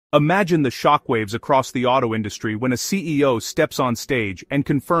Imagine the shockwaves across the auto industry when a CEO steps on stage and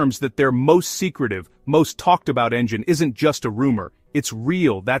confirms that their most secretive, most talked about engine isn't just a rumor, it's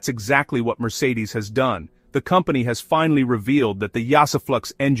real. That's exactly what Mercedes has done. The company has finally revealed that the YASA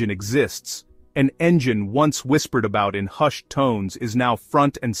Flux engine exists. An engine once whispered about in hushed tones is now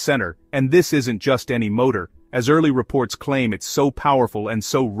front and center, and this isn't just any motor. As early reports claim, it's so powerful and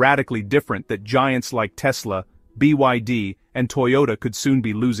so radically different that giants like Tesla, BYD, and Toyota could soon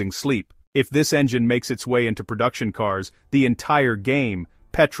be losing sleep. If this engine makes its way into production cars, the entire game,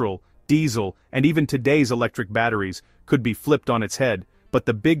 petrol, diesel, and even today's electric batteries, could be flipped on its head. But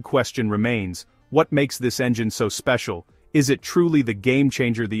the big question remains, what makes this engine so special? Is it truly the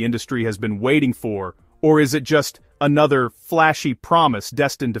game-changer the industry has been waiting for, or is it just another flashy promise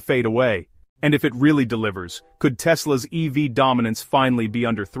destined to fade away? And if it really delivers, could Tesla's EV dominance finally be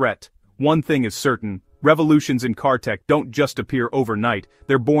under threat? One thing is certain. Revolutions in car tech don't just appear overnight,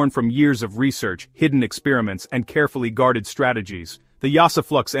 they're born from years of research, hidden experiments, and carefully guarded strategies. The YASA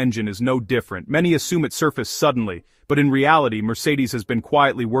Flux engine is no different. Many assume it surfaced suddenly, but in reality Mercedes has been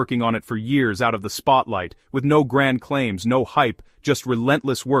quietly working on it for years out of the spotlight, with no grand claims, no hype, just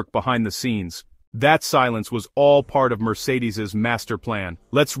relentless work behind the scenes. That silence was all part of Mercedes's master plan.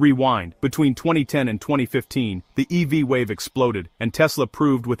 Let's rewind. Between 2010 and 2015, the EV wave exploded, and Tesla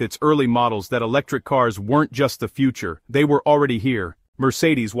proved with its early models that electric cars weren't just the future, they were already here.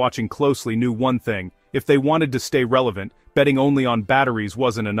 Mercedes, watching closely, knew one thing: if they wanted to stay relevant, betting only on batteries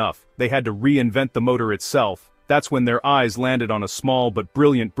wasn't enough. They had to reinvent the motor itself. That's when their eyes landed on a small but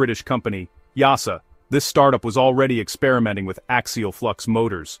brilliant British company, YASA. This startup was already experimenting with axial flux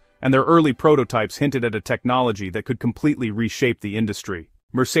motors, and their early prototypes hinted at a technology that could completely reshape the industry.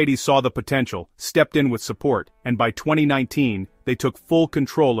 Mercedes saw the potential, stepped in with support, and by 2019, they took full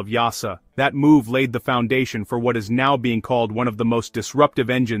control of YASA. That move laid the foundation for what is now being called one of the most disruptive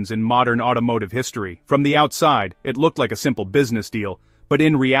engines in modern automotive history. From the outside, it looked like a simple business deal, but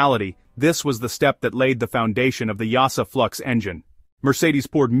in reality, this was the step that laid the foundation of the YASA Flux engine. Mercedes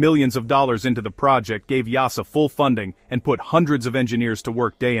poured millions of dollars into the project, gave YASA full funding, and put hundreds of engineers to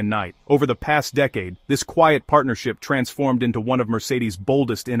work day and night. Over the past decade, this quiet partnership transformed into one of Mercedes'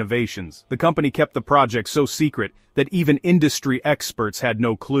 boldest innovations. The company kept the project so secret that even industry experts had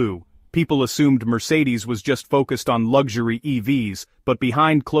no clue. People assumed Mercedes was just focused on luxury EVs, but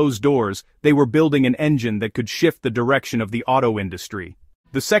behind closed doors, they were building an engine that could shift the direction of the auto industry.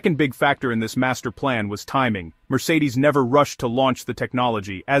 The second big factor in this master plan was timing. Mercedes never rushed to launch the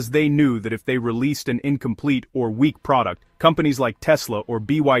technology, as they knew that if they released an incomplete or weak product, companies like Tesla or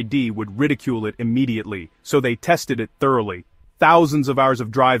BYD would ridicule it immediately, so they tested it thoroughly. Thousands of hours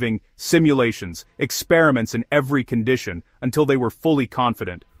of driving, simulations, experiments in every condition, until they were fully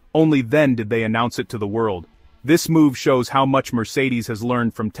confident. Only then did they announce it to the world. This move shows how much Mercedes has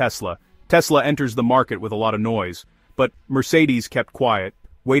learned from Tesla. Tesla enters the market with a lot of noise, but Mercedes kept quiet,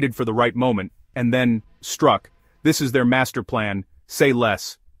 waited for the right moment, and then struck. This is their master plan: say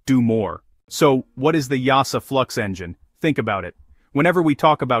less, do more. So, what is the YASA Flux engine? Think about it. Whenever we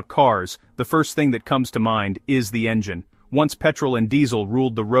talk about cars, the first thing that comes to mind is the engine. Once petrol and diesel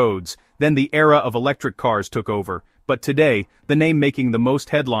ruled the roads, then the era of electric cars took over. But today, the name making the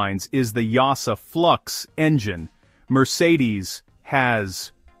most headlines is the YASA Flux engine. Mercedes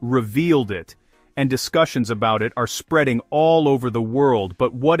has revealed it, and discussions about it are spreading all over the world.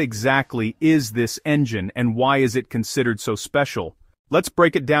 But what exactly is this engine, and why is it considered so special? Let's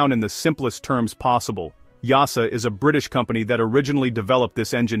break it down in the simplest terms possible. YASA is a British company that originally developed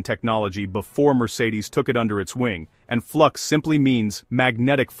this engine technology before Mercedes took it under its wing, and flux simply means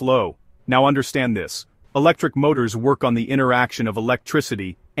magnetic flow. Now understand this. Electric motors work on the interaction of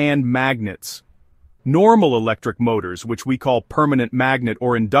electricity and magnets. Normal electric motors, which we call permanent magnet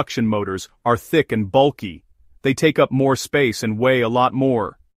or induction motors, are thick and bulky. They take up more space and weigh a lot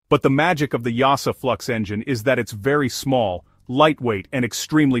more. But the magic of the YASA Flux engine is that it's very small, lightweight, and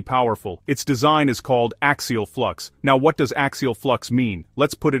extremely powerful. Its design is called axial flux. Now, what does axial flux mean?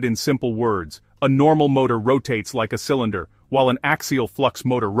 Let's put it in simple words. A normal motor rotates like a cylinder, while an axial flux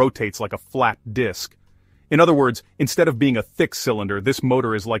motor rotates like a flat disc. In other words, instead of being a thick cylinder, this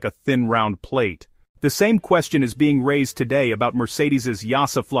motor is like a thin round plate. The same question is being raised today about Mercedes's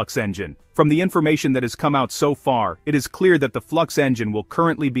YASA Flux engine. From the information that has come out so far, it is clear that the Flux engine will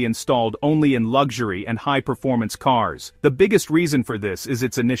currently be installed only in luxury and high-performance cars. The biggest reason for this is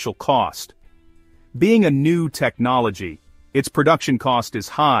its initial cost. Being a new technology, its production cost is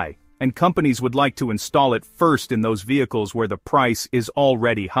high, and companies would like to install it first in those vehicles where the price is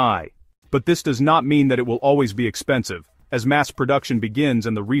already high. But this does not mean that it will always be expensive. As mass production begins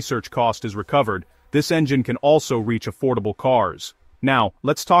and the research cost is recovered, this engine can also reach affordable cars. Now,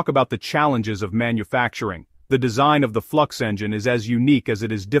 let's talk about the challenges of manufacturing. The design of the Flux engine is as unique as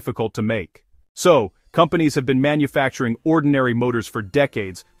it is difficult to make. So, companies have been manufacturing ordinary motors for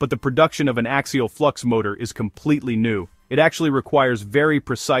decades, but the production of an axial flux motor is completely new. It actually requires very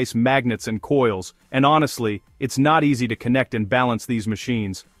precise magnets and coils, and honestly, it's not easy to connect and balance these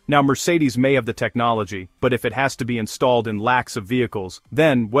machines. Now Mercedes may have the technology, but if it has to be installed in lakhs of vehicles,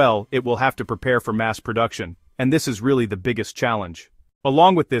 then, well, it will have to prepare for mass production. And this is really the biggest challenge.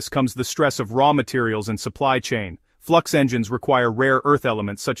 Along with this comes the stress of raw materials and supply chain. Flux engines require rare earth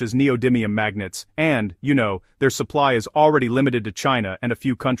elements such as neodymium magnets, and, their supply is already limited to China and a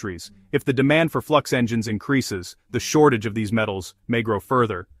few countries. If the demand for flux engines increases, the shortage of these metals may grow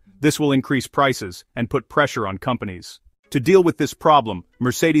further. This will increase prices and put pressure on companies. To deal with this problem,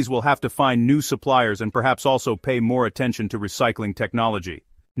 Mercedes will have to find new suppliers and perhaps also pay more attention to recycling technology.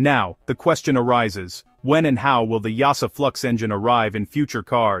 Now, the question arises, when and how will the YASA Flux engine arrive in future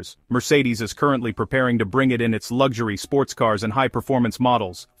cars? Mercedes is currently preparing to bring it in its luxury sports cars and high-performance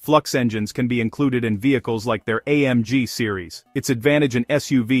models. Flux engines can be included in vehicles like their AMG series. Its advantage in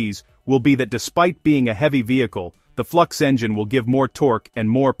SUVs will be that despite being a heavy vehicle, the Flux engine will give more torque and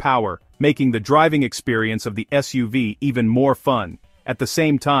more power, making the driving experience of the SUV even more fun. At the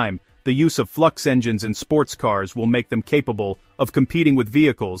same time, the use of flux engines in sports cars will make them capable of competing with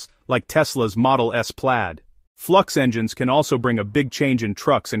vehicles like Tesla's Model S Plaid. Flux engines can also bring a big change in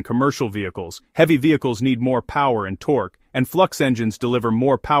trucks and commercial vehicles. Heavy vehicles need more power and torque, and flux engines deliver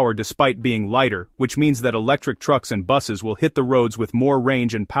more power despite being lighter, which means that electric trucks and buses will hit the roads with more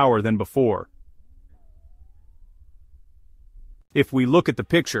range and power than before. If we look at the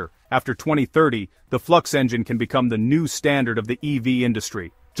picture, after 2030, the flux engine can become the new standard of the EV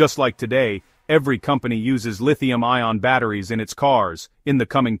industry. Just like today, every company uses lithium-ion batteries in its cars. In the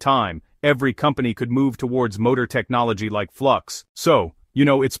coming time, every company could move towards motor technology like flux. So,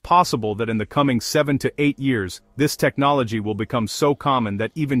 it's possible that in the coming 7 to 8 years, this technology will become so common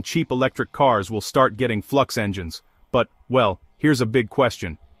that even cheap electric cars will start getting flux engines. But, well, here's a big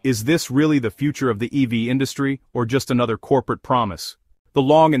question. Is this really the future of the EV industry, or just another corporate promise? The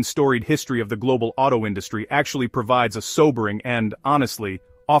long and storied history of the global auto industry actually provides a sobering and, honestly,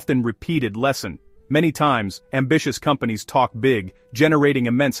 often repeated lesson. Many times, ambitious companies talk big, generating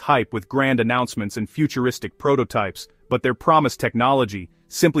immense hype with grand announcements and futuristic prototypes, but their promised technology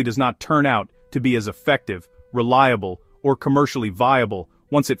simply does not turn out to be as effective, reliable, or commercially viable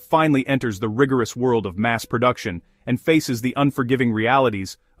once it finally enters the rigorous world of mass production and faces the unforgiving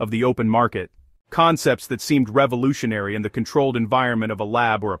realities of the open market. Concepts that seemed revolutionary in the controlled environment of a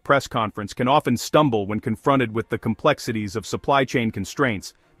lab or a press conference can often stumble when confronted with the complexities of supply chain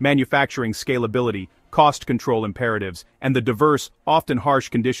constraints, manufacturing scalability, cost control imperatives, and the diverse, often harsh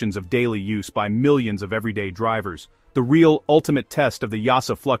conditions of daily use by millions of everyday drivers. The real ultimate test of the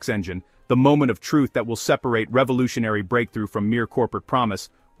YASA Flux engine, the moment of truth that will separate revolutionary breakthrough from mere corporate promise,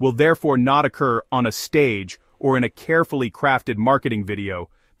 will therefore not occur on a stage or in a carefully crafted marketing video,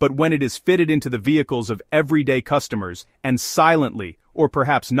 but when it is fitted into the vehicles of everyday customers and silently, or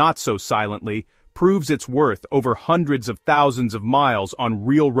perhaps not so silently, proves its worth over hundreds of thousands of miles on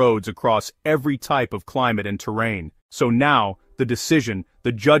real roads across every type of climate and terrain. So now, the decision,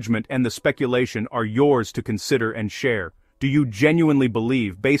 the judgment, and the speculation are yours to consider and share. Do you genuinely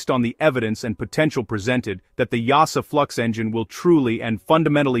believe, based on the evidence and potential presented, that the YASA Flux engine will truly and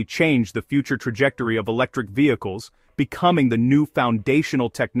fundamentally change the future trajectory of electric vehicles, becoming the new foundational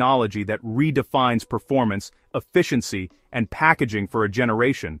technology that redefines performance, efficiency, and packaging for a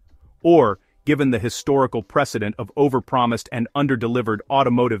generation? Or, given the historical precedent of overpromised and underdelivered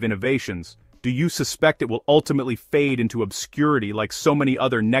automotive innovations, do you suspect it will ultimately fade into obscurity like so many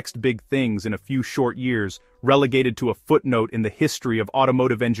other next big things in a few short years, relegated to a footnote in the history of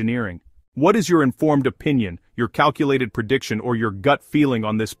automotive engineering? What is your informed opinion, your calculated prediction, or your gut feeling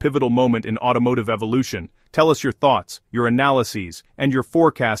on this pivotal moment in automotive evolution? Tell us your thoughts, your analyses, and your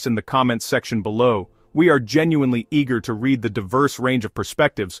forecasts in the comments section below. We are genuinely eager to read the diverse range of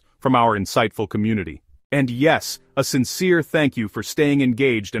perspectives from our insightful community. And yes, a sincere thank you for staying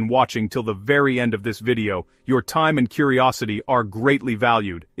engaged and watching till the very end of this video. Your time and curiosity are greatly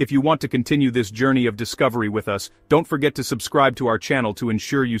valued. If you want to continue this journey of discovery with us, don't forget to subscribe to our channel to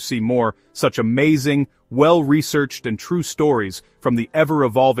ensure you see more such amazing, well-researched and true stories from the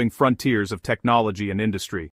ever-evolving frontiers of technology and industry.